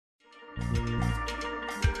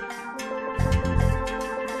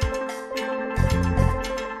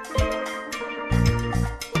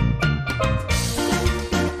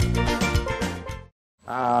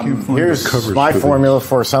Here's my formula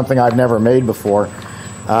for something I've never made before.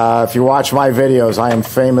 If you watch my videos, I am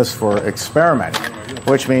famous for experimenting,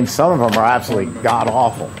 which means some of them are absolutely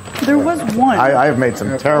god-awful. There was one. I have made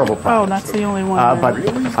some terrible products. Oh, that's the only one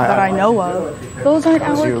that I know of. Those aren't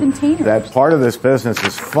our containers. That part of this business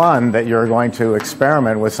is fun, that you're going to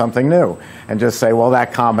experiment with something new and just say, well,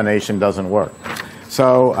 that combination doesn't work.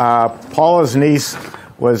 So Paula's niece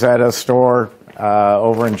was at a store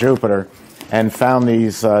over in Jupiter and found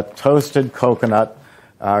these toasted coconut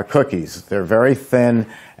cookies. They're very thin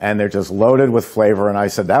and they're just loaded with flavor. And I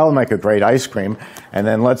said, that'll make a great ice cream. And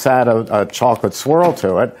then let's add a chocolate swirl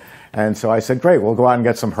to it. And so I said, great, we'll go out and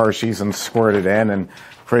get some Hershey's and squirt it in. And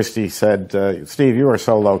Christi said, Steve, you are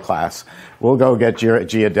so low class. We'll go get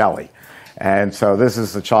Ghirardelli. And so this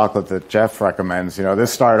is the chocolate that Jeff recommends. You know,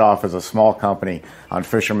 this started off as a small company on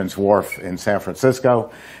Fisherman's Wharf in San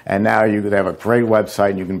Francisco. And now they have a great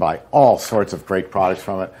website and you can buy all sorts of great products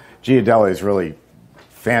from it. Ghirardelli is really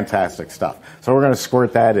fantastic stuff. So we're going to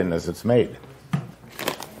squirt that in as it's made.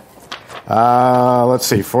 Let's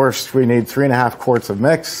see. First, we need 3.5 quarts of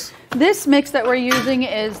mix. This mix that we're using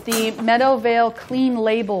is the Meadowvale Clean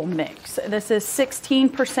Label mix. This is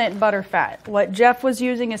 16% butterfat. What Jeff was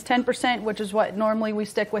using is 10%, which is what normally we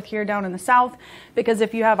stick with here down in the South, because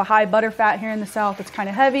if you have a high butterfat here in the South, it's kind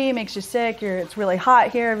of heavy, it makes you sick, it's really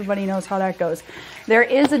hot here, everybody knows how that goes. There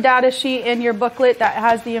is a data sheet in your booklet that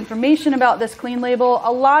has the information about this clean label.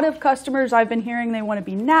 A lot of customers I've been hearing, they want to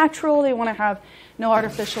be natural, they want to have no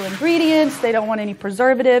artificial ingredients, they don't want any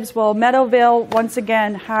preservatives. Well, Meadowvale, once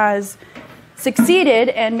again, has succeeded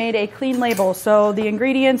and made a clean label. So the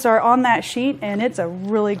ingredients are on that sheet, and it's a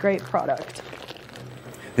really great product.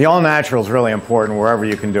 The all-natural is really important wherever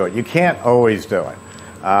you can do it. You can't always do it.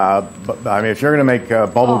 But, I mean, if you're going to make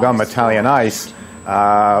bubblegum Italian ice,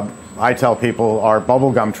 I tell people our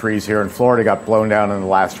bubblegum trees here in Florida got blown down in the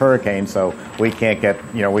last hurricane, so we can't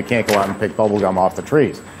we can't go out and pick bubblegum off the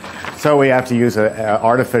trees. So we have to use an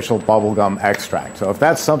artificial bubblegum extract. So if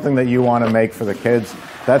that's something that you want to make for the kids,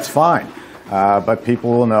 that's fine. But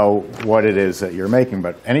people will know what it is that you're making.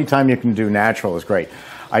 But anytime you can do natural is great.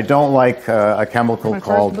 I don't like a chemical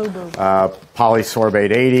called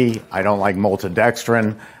polysorbate 80. I don't like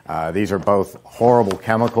maltodextrin. These are both horrible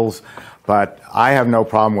chemicals. But I have no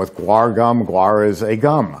problem with guar gum. Guar is a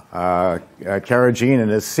gum. Carrageenan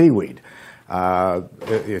is seaweed.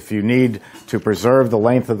 If you need to preserve the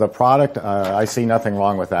length of the product, I see nothing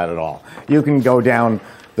wrong with that at all. You can go down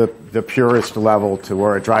the purest level to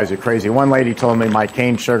where it drives you crazy. One lady told me my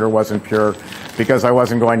cane sugar wasn't pure because I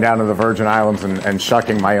wasn't going down to the Virgin Islands and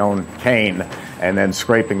shucking my own cane and then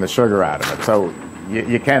scraping the sugar out of it. So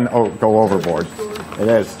you can go overboard. It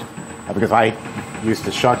is. Because I used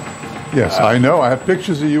to shuck. Yes, I know. I have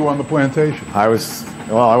pictures of you on the plantation. I was in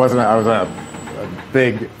a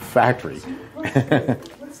big factory.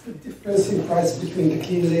 What's the difference in price between the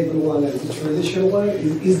clean label one and the traditional one?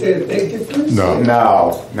 Is there a big difference?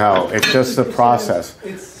 No. It's just the process.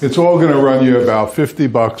 It's all going to run you about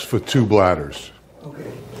 $50 for 2 bladders.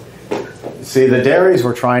 Okay. See, the dairies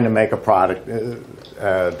were trying to make a product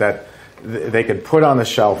that they could put on the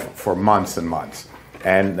shelf for months and months.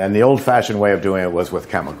 And the old-fashioned way of doing it was with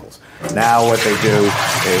chemicals. Now what they do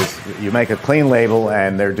is you make a clean label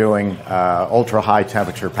and they're doing ultra-high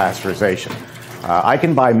temperature pasteurization. I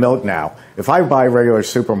can buy milk now. If I buy regular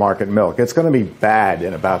supermarket milk, it's going to be bad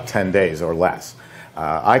in about 10 days or less.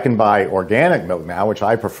 I can buy organic milk now, which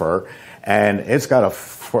I prefer, and it's got a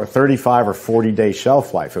 35 or 40-day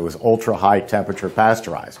shelf life. It was ultra-high temperature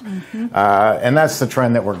pasteurized. Mm-hmm. And that's the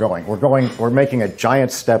trend that we're going. We're making a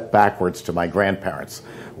giant step backwards to my grandparents,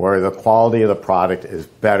 where the quality of the product is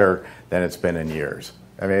better than it's been in years.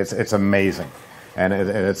 I mean, it's amazing, and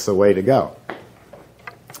it's the way to go.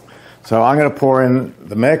 So I'm going to pour in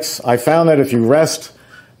the mix. I found that if you rest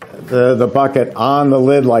the bucket on the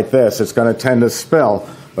lid like this, it's going to tend to spill.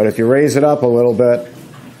 But if you raise it up a little bit,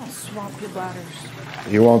 I'll swap your bladders.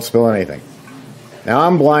 You won't spill anything. Now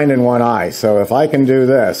I'm blind in one eye, so if I can do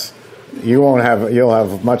this, you'll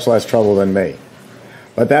have much less trouble than me.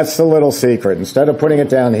 But that's the little secret. Instead of putting it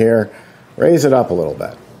down here, raise it up a little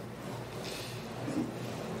bit.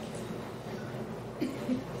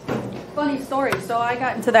 Funny story. So I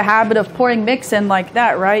got into the habit of pouring mix in like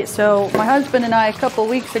that, right? So my husband and I, a couple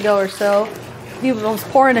weeks ago or so, he was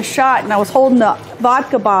pouring a shot, and I was holding the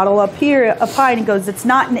vodka bottle up high, and he goes, "It's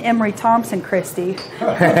not an Emery Thompson, Christi."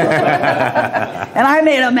 And I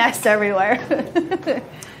made a mess everywhere.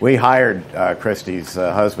 We hired Christi's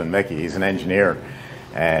husband, Mickey. He's an engineer,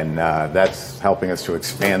 and that's helping us to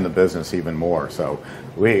expand the business even more. So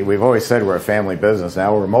we've always said we're a family business.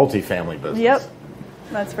 Now we're a multi-family business. Yep.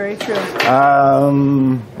 That's very true.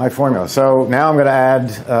 My formula. So now I'm going to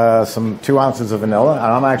add some 2 ounces of vanilla, and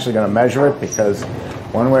I'm actually going to measure it because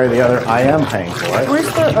one way or the other, I am paying for it.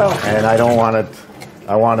 Where's the, oh. And I don't want it,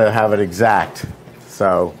 I want to have it exact.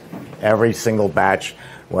 So every single batch,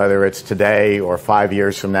 whether it's today or 5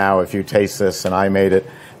 years from now, if you taste this and I made it,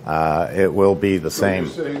 it will be the same.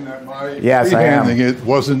 You're saying that my Yes, I am. handling it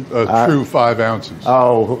wasn't a true 5 ounces.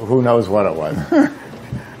 Oh, who knows what it was.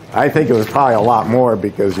 I think it was probably a lot more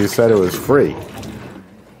because you said it was free.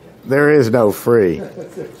 There is no free.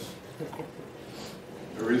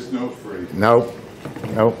 There is no free. Nope.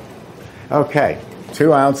 Nope. Okay,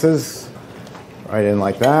 2 ounces, right in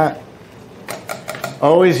like that.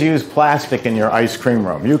 Always use plastic in your ice cream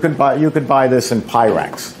room. You could buy this in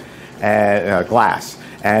Pyrex, and glass.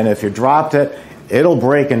 And if you dropped it, it'll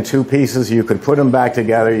break in 2 pieces. You can put them back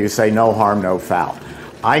together. You say no harm, no foul.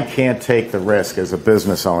 I can't take the risk as a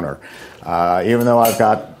business owner. Even though I've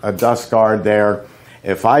got a dust guard there,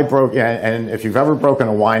 if I broke, and if you've ever broken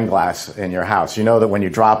a wine glass in your house, you know that when you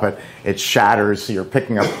drop it, it shatters. So you're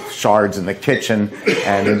picking up shards in the kitchen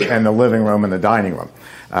and the living room and the dining room.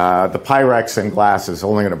 The Pyrex in glass is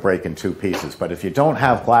only going to break in 2 pieces. But if you don't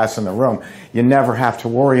have glass in the room, you never have to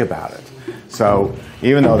worry about it. So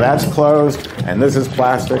even though that's closed and this is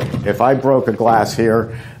plastic, if I broke a glass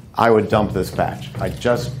here, I would dump this batch. I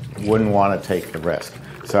just wouldn't want to take the risk.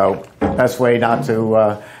 So the best way not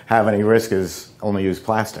to have any risk is only use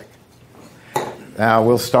plastic. Now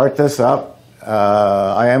we'll start this up.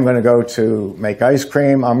 I am going to go to make ice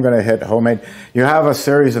cream. I'm going to hit homemade. You have a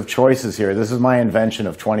series of choices here. This is my invention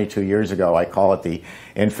of 22 years ago. I call it the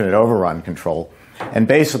infinite overrun control. And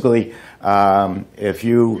basically, if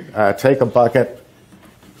you take a bucket,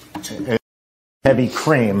 heavy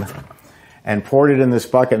cream, and poured it in this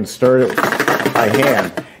bucket and stirred it by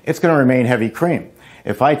hand, it's going to remain heavy cream.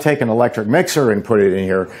 If I take an electric mixer and put it in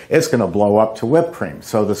here, it's going to blow up to whipped cream.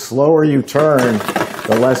 So the slower you turn,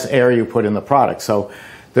 the less air you put in the product. So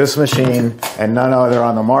this machine and none other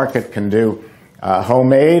on the market can do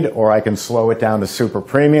homemade, or I can slow it down to super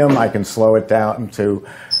premium. I can slow it down to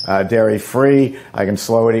dairy free. I can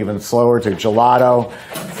slow it even slower to gelato.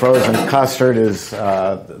 Frozen custard is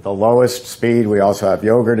the lowest speed. We also have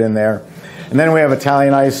yogurt in there. And then we have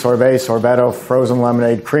Italian ice, sorbet, sorbetto, frozen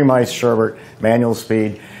lemonade, cream ice, sherbet, manual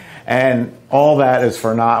speed. And all that is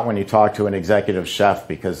for naught when you talk to an executive chef,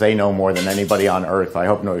 because they know more than anybody on earth. I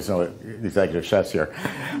hope there's no executive chefs here.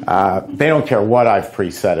 They don't care what I've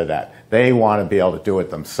preset it at. They want to be able to do it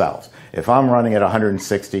themselves. If I'm running at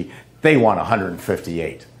 160, they want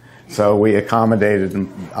 158. So we accommodated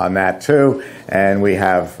them on that too. And we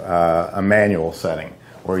have a manual setting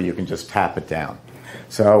where you can just tap it down.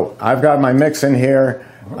 So I've got my mix in here.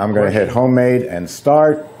 I'm going to hit homemade and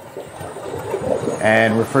start.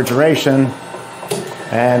 And refrigeration.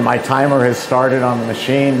 And my timer has started on the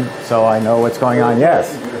machine, so I know what's going on.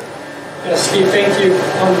 Yes? Yes, Steve, thank you.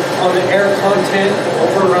 On the air content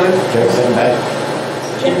overrun,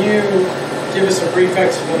 can you give us a brief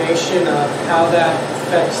explanation of how that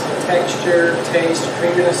affects the texture, taste,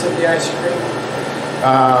 creaminess of the ice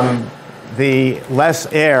cream? The less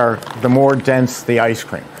air, the more dense the ice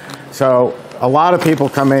cream. So a lot of people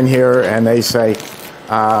come in here and they say,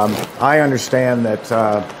 I understand that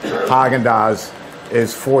Haagen-Dazs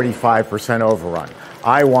is 45% overrun.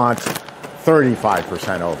 I want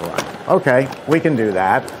 35% overrun. Okay, we can do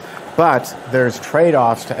that, but there's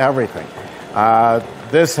trade-offs to everything.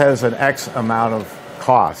 This has an X amount of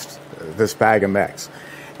cost, this bag of mix.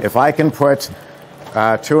 If I can put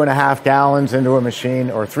 2.5 gallons into a machine,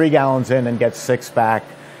 or 3 gallons in and get 6 back,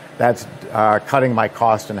 that's cutting my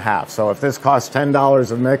cost in half. So if this costs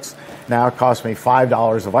 $10 of mix, now it costs me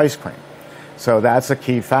 $5 of ice cream. So that's a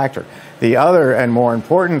key factor. The other and more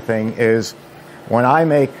important thing is when I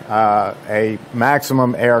make a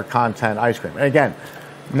maximum air content ice cream. And again,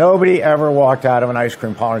 nobody ever walked out of an ice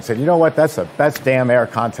cream parlor and said, you know what, that's the best damn air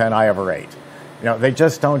content I ever ate. You know, they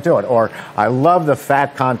just don't do it. Or, I love the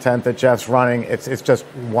fat content that Jeff's running. It's just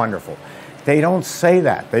wonderful. They don't say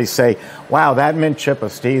that. They say, wow, that mint chip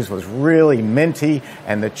of Steve's was really minty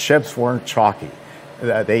and the chips weren't chalky.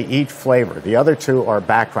 They eat flavor. The other two are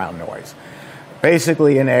background noise.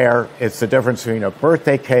 Basically, in air, it's the difference between a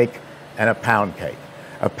birthday cake and a pound cake.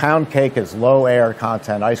 A pound cake is low air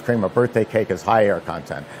content ice cream. A birthday cake is high air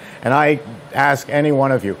content. And I ask any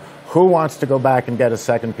one of you, who wants to go back and get a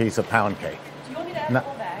second piece of pound cake? Do you want me to add the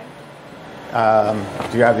whole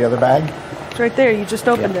bag? Do you have the other bag? It's right there. You just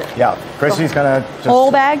opened it. Yeah. Christi's going to just...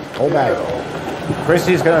 Whole bag? Whole bag.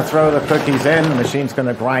 Christi's going to throw the cookies in. The machine's going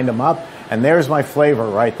to grind them up. And there's my flavor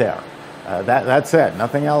right there. That's it.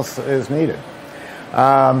 Nothing else is needed.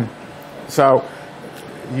 So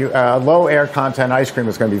low air content ice cream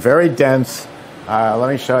is going to be very dense. Let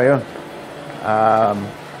me show you.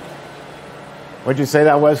 What'd you say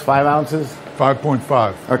that was, 5 ounces?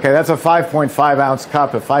 5.5. Okay, that's a 5.5 ounce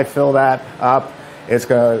cup. If I fill that up, it's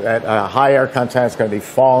going to, at a high air content, it's going to be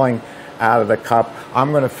falling out of the cup.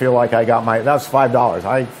 I'm going to feel like I got that's $5.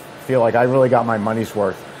 I feel like I really got my money's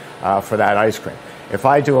worth for that ice cream. If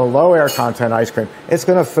I do a low air content ice cream, it's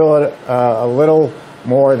going to fill it a little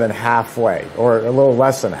more than halfway, or a little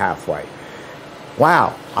less than halfway.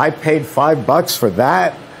 Wow, I paid $5 for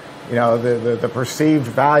that. You know, the perceived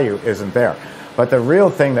value isn't there. But the real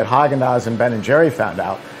thing that Haagen-Dazs and Ben & Jerry found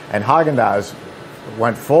out, and Haagen-Dazs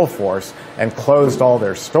went full force and closed all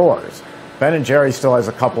their stores. Ben & Jerry still has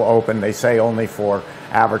a couple open, they say only for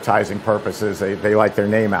advertising purposes. They like their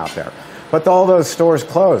name out there. But all those stores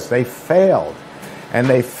closed. They failed. And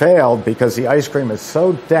they failed because the ice cream is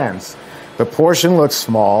so dense, the portion looks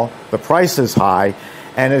small, the price is high,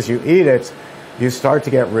 and as you eat it, you start to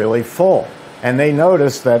get really full. And they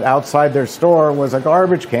noticed that outside their store was a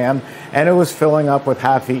garbage can, and it was filling up with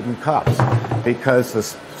half-eaten cups because the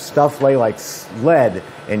stuff lay like lead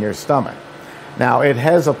in your stomach. Now, it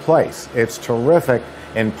has a place. It's terrific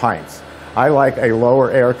in pints. I like a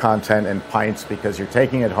lower air content in pints because you're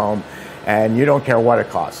taking it home, and you don't care what it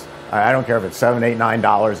costs. I don't care if it's $7, $8,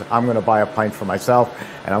 $9. I'm going to buy a pint for myself,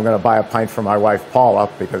 and I'm going to buy a pint for my wife Paula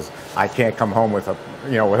because I can't come home with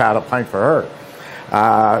without a pint for her.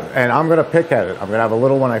 And I'm going to pick at it. I'm going to have a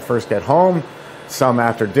little when I first get home, some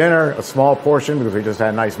after dinner, a small portion because we just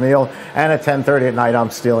had a nice meal, and at 10:30 at night I'm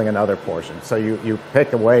stealing another portion. So you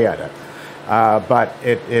pick away at it. But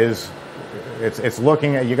it's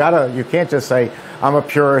looking at, you can't just say, I'm a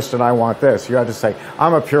purist and I want this. You have to say,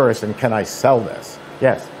 I'm a purist and can I sell this?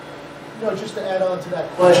 Yes. No, just to add on to that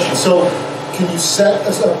question. So can you set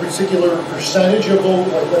a particular percentage of,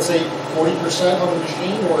 like, let's say 40% on the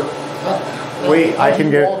machine, or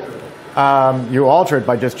you alter it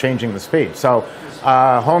by just changing the speed. So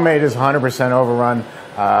homemade is 100% overrun.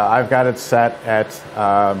 I've got it set at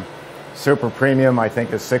super premium, I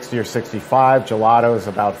think, is 60 or 65. Gelato is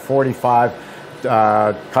about 45.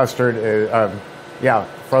 Custard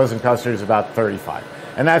frozen custard is about 35.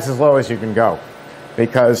 And that's as low as you can go.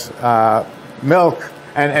 Because milk,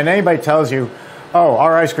 and anybody tells you, oh,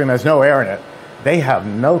 our ice cream has no air in it, they have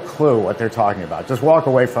no clue what they're talking about. Just walk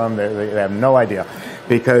away from them, they have no idea.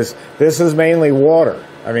 Because this is mainly water.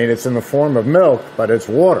 I mean, it's in the form of milk, but it's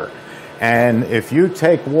water. And if you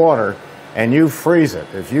take water and you freeze it,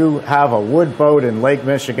 if you have a wood boat in Lake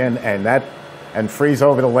Michigan and freeze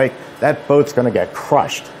over the lake, that boat's going to get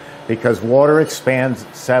crushed because water expands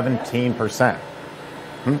 17%.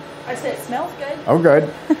 I said it smells good. Oh, good.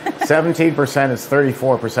 17% is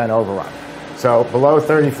 34% overrun. So below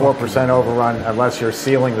 34% overrun, unless you're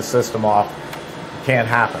sealing the system off, can't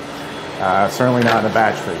happen. Certainly not in a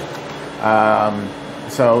batch feed.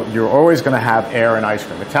 So you're always going to have air in ice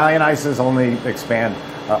cream. Italian ices only expand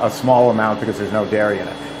a small amount because there's no dairy in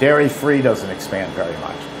it. Dairy-free doesn't expand very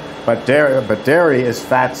much. But dairy is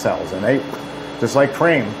fat cells, and they, just like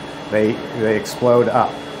cream, they explode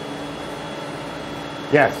up.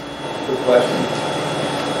 Yes? Good question.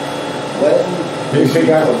 When Can you speak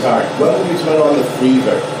up? I'm sorry. When will you turn on the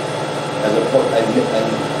freezer? As a point,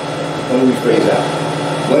 and when we phrase that?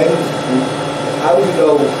 How would you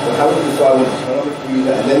know? How would you decide when to turn on the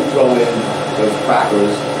freezer and then throw in those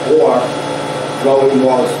crackers, or throw in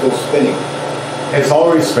while it's still spinning? It's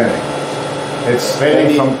always spinning. It's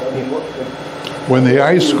spinning from. When the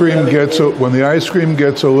ice cream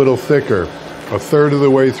gets a little thicker, a third of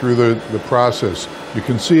the way through the process, you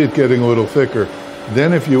can see it getting a little thicker.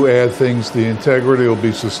 Then if you add things, the integrity will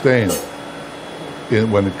be sustained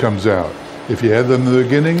when it comes out. If you add them in the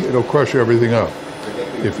beginning, it'll crush everything up.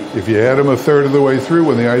 If you add them a third of the way through,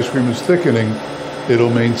 when the ice cream is thickening,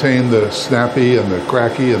 it'll maintain the snappy and the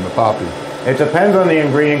cracky and the poppy. It depends on the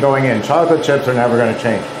ingredient going in. Chocolate chips are never going to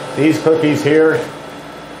change. These cookies here,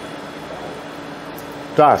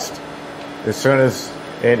 dust. As soon as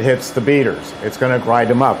it hits the beaters, it's going to grind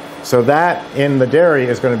them up. So that in the dairy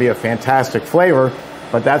is going to be a fantastic flavor,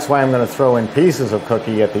 but that's why I'm going to throw in pieces of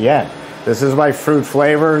cookie at the end. This is my fruit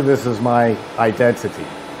flavor. This is my identity.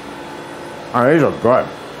 Oh, these are good.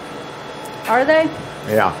 Are they?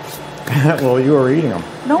 Yeah. Well, you were eating them.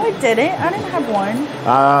 No, I didn't. I didn't have one.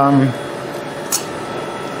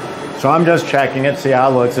 So I'm just checking it, see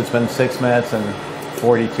how it looks. It's been 6 minutes and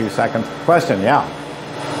 42 seconds. Question, yeah.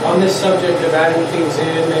 On this subject of adding things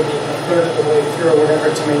in, maybe a third of the way through or whatever,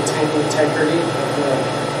 to maintain the integrity of the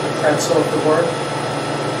pretzel of the work.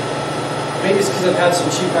 maybe it's because I've had some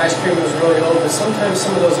cheap ice cream that was really old, but sometimes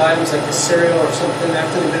some of those items, like the cereal or something,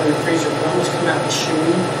 after they've been in the freezer, can almost come out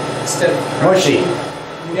chewy instead of crunchy.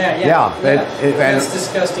 Mushy. Yeah. That's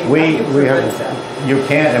disgusting. You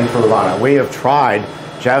can't improve on it. We have tried.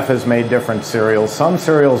 Jeff has made different cereals. Some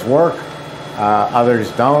cereals work,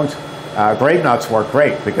 others don't. Grape nuts work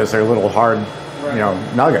great because they're little hard,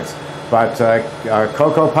 nuggets. But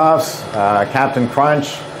Cocoa Puffs, Captain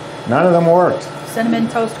Crunch, none of them worked. Cinnamon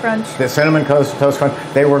Toast Crunch. The Cinnamon Toast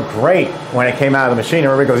Crunch, they were great when it came out of the machine.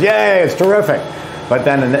 Everybody goes, yay, it's terrific. But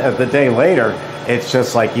then the day later, it's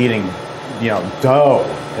just like eating, dough.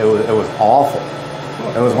 It was awful.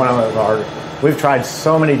 It was one of our... We've tried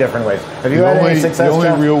so many different ways. Have you had any success, The only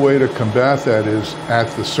Jeff? real way to combat that is at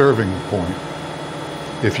the serving point.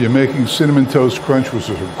 If you're making Cinnamon Toast Crunch, which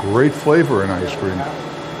is a great flavor in ice cream,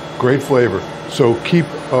 great flavor. So keep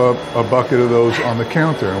a bucket of those on the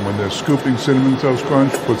counter, and when they're scooping Cinnamon Toast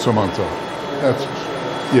Crunch, put some on top. That's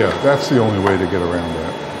the only way to get around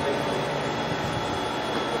that.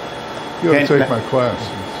 You ought to take my class.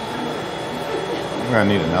 We're going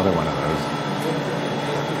to need another one of those.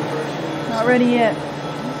 Not ready yet.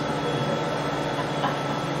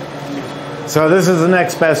 So this is the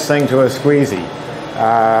next best thing to a squeezy,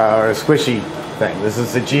 or a squishy thing. This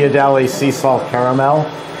is the Ghirardelli Sea Salt Caramel,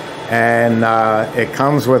 and it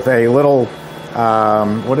comes with a little,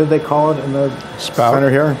 what did they call it in the center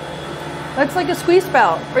here? That's like a squeeze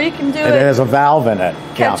spout, or you can do It has a valve in it.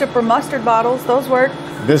 Ketchup or mustard bottles, those work.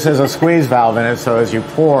 This has a squeeze valve in it, so as you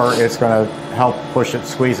pour, it's going to help push it,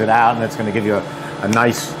 squeeze it out, and it's going to give you a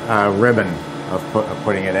nice ribbon of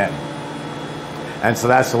putting it in. And so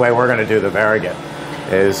that's the way we're going to do the variegate,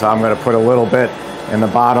 is I'm going to put a little bit in the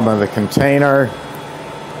bottom of the container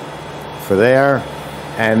for there,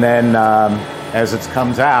 and then as it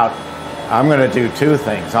comes out, I'm going to do two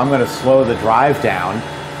things. I'm going to slow the drive down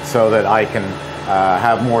so that I can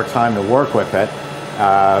have more time to work with it.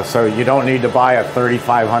 So you don't need to buy a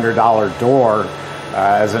 $3,500 door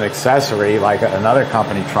as an accessory like another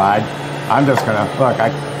company tried. I'm just going to, look, I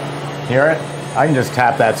hear it? I can just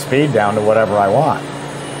tap that speed down to whatever I want.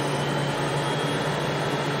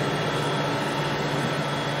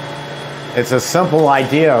 It's a simple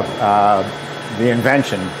idea, the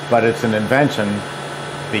invention, but it's an invention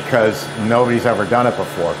because nobody's ever done it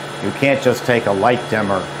before. You can't just take a light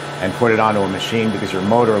dimmer and put it onto a machine because your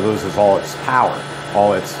motor loses all its power,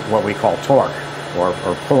 all its what we call torque or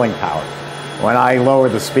pulling power. When I lower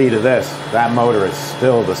the speed of this, that motor is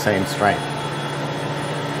still the same strength.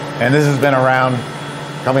 And this has been around,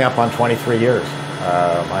 coming up on 23 years,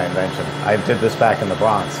 my invention. I did this back in the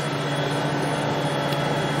Bronx.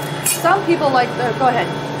 Some people like the, go ahead.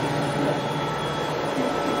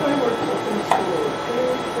 If I were to open a store,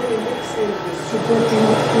 any mixing the supporting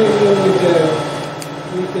premium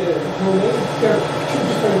with the homemade, there are two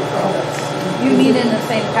different products. You mean in the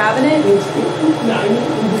same cabinet? No, I mean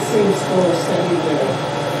in the same store selling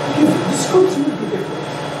the scoops would be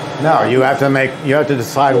different. No, you have to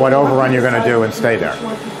decide what overrun you're going to do and stay there.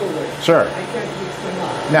 Sure. I can't mix them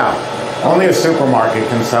up. No, only a supermarket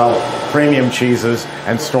can sell premium cheeses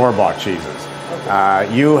and store-bought cheeses.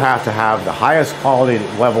 You have to have the highest quality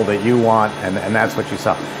level that you want, and that's what you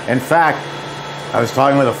sell. In fact, I was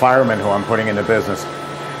talking with a fireman who I'm putting into business,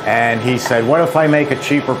 and he said, what if I make a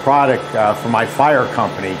cheaper product for my fire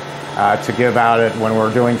company to give out it when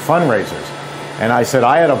we're doing fundraisers? And I said,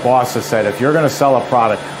 I had a boss that said, if you're going to sell a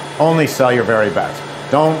product, only sell your very best.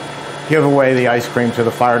 Don't give away the ice cream to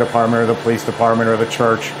the fire department or the police department or the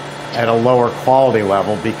church at a lower quality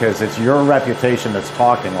level, because it's your reputation that's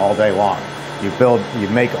talking all day long. You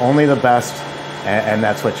make only the best, and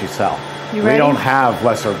that's what you sell. You ready? We don't have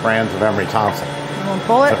lesser brands of Emery Thompson. You want to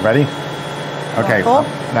pull it? Ready? Okay, Pull?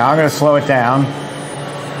 now I'm going to slow it down.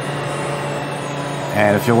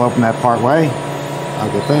 And if you'll open that part way,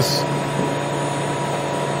 I'll get this.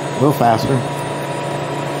 A little faster.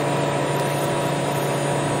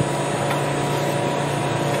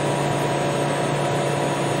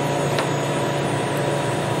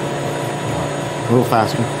 A little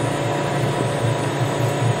faster.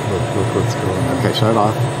 Look what's going on. Okay, shut it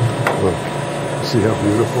off. Look, see how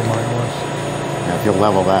beautiful mine was? Now if you'll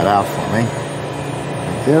level that out for me.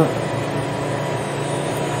 Thank you.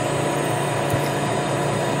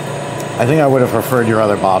 I think I would have preferred your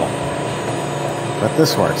other bottle. But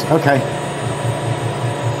this works. Okay.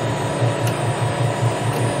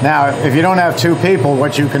 Now, if you don't have two people,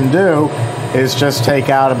 what you can do is just take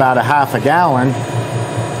out about a half a gallon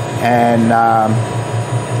and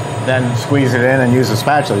then squeeze it in and use a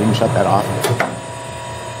spatula. You can shut that off.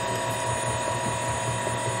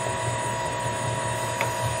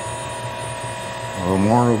 A little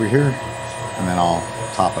more over here. and then I'll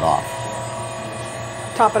top it off.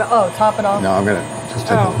 Top it off. No, I'm going to just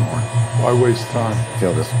take a little more. Why waste time? If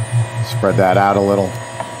you'll just spread that out a little.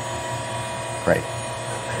 Great.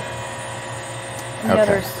 And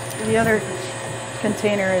the other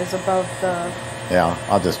container is above the... Yeah,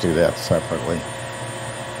 I'll just do that separately.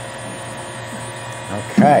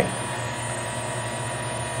 Okay.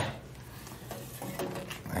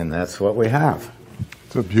 And that's what we have.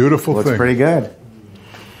 It's a beautiful Looks thing. pretty good.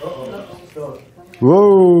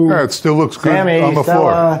 Whoa. Yeah, it still looks good Sammy, on the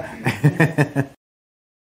Stella. floor.